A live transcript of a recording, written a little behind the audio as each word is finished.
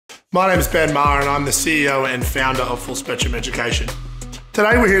My name is Ben Maher and I'm the CEO and founder of Full Spectrum Education.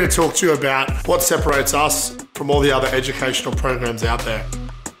 Today we're here to talk to you about what separates us from all the other educational programs out there.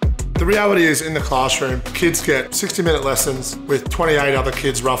 The reality is, in the classroom, kids get 60-minute lessons with 28 other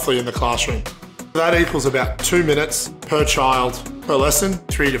kids roughly in the classroom. That equals about 2 minutes per child per lesson,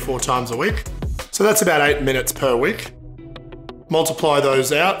 3 to 4 times a week. So that's about 8 minutes per week. Multiply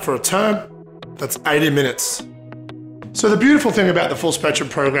those out for a term, that's 80 minutes. So the beautiful thing about the Full Spectrum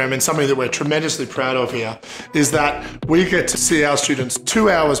program, and something that we're tremendously proud of here, is that we get to see our students 2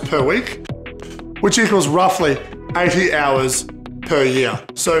 hours per week, which equals roughly 80 hours per year.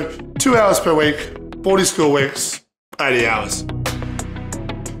 So 2 hours per week, 40 school weeks, 80 hours.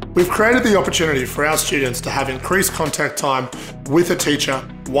 We've created the opportunity for our students to have increased contact time with a teacher,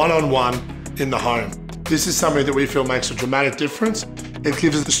 one-on-one in the home. This is something that we feel makes a dramatic difference. It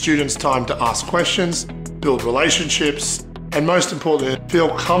gives the students time to ask questions, build relationships, and most importantly,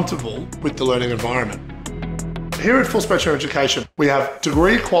 feel comfortable with the learning environment. Here at Full Spectrum Education, we have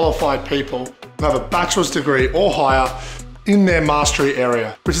degree qualified people who have a bachelor's degree or higher in their mastery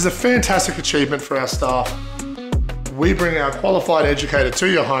area, which is a fantastic achievement for our staff. We bring our qualified educator to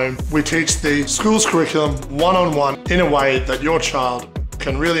your home. We teach the school's curriculum one-on-one in a way that your child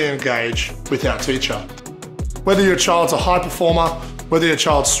can really engage with our teacher. Whether your child's a high performer, whether your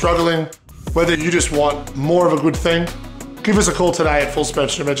child's struggling, whether you just want more of a good thing, give us a call today at Full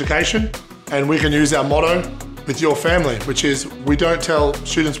Spectrum Education and we can use our motto with your family, which is we don't tell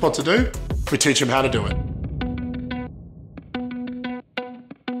students what to do, we teach them how to do it.